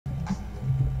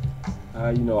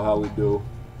You know how we do.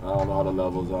 I don't know how the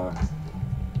levels are.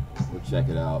 We'll check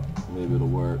it out. Maybe it'll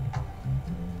work.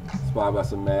 Inspired by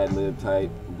some Mad Lib type,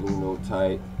 Blue Note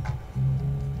type.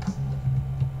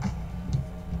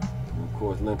 And of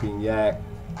course, Limping Yak.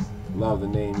 Love the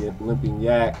name Limping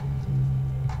Yak.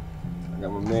 I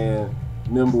got my man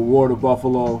Nimble Water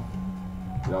Buffalo.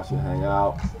 Y'all should hang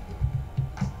out.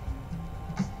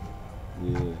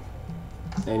 Yeah.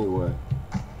 Anyway.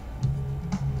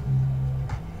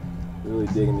 Really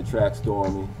digging the track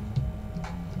Stormy.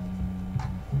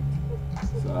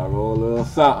 So I roll a little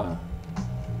something.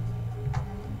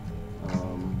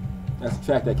 That's a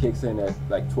track that kicks in at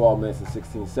like 12 minutes and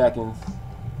 16 seconds.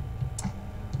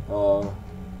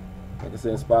 Like I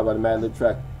said, inspired by the Mad Lib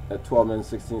track at 12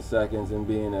 minutes and 16 seconds, and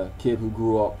being a kid who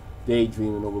grew up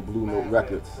daydreaming over Blue Note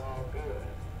records.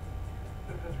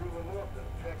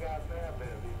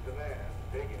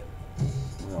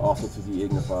 Also to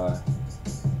deignify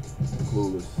the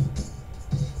Clueless.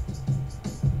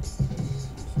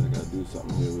 So I gotta do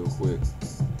something here real quick.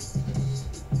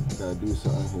 Yeah,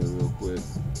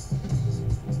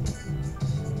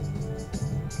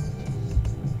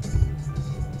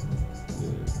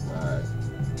 alright.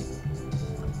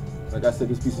 Like I said,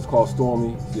 this piece is called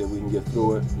Stormy. See if we can get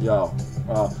through it. Yo.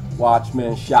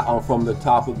 Watchmen shouting from the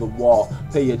top of the wall.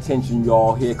 Pay attention,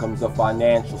 y'all. Here comes a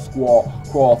financial squall.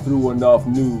 Crawl through enough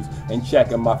news and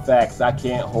checking my facts. I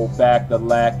can't hold back the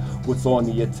lack. What's on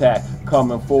the attack?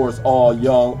 Coming for us all,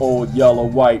 young, old, yellow,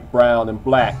 white, brown, and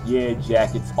black. Yeah,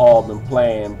 Jack, it's all been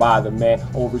planned by the man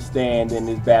overstand in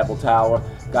his Babel tower.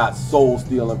 Got soul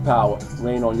stealing power.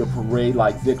 Rain on your parade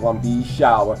like Zyklon B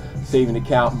shower. Saving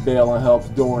account bailing helps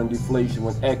during deflation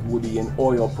when equity and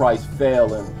oil price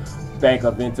failing. Bank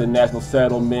of International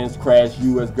Settlements, crash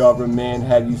U.S. government,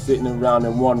 have you sitting around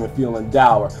and wondering, feeling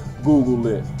dour. Google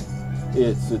it.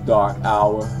 It's a dark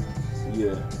hour.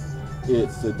 Yeah,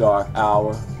 it's a dark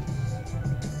hour.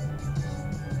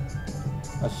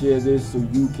 I share this so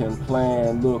you can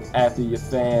plan, look after your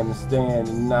fam and stand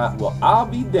and not, well, I'll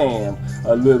be damned.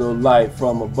 A little light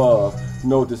from above.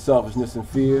 Note the selfishness and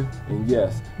fear, and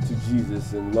yes, to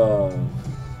Jesus in love.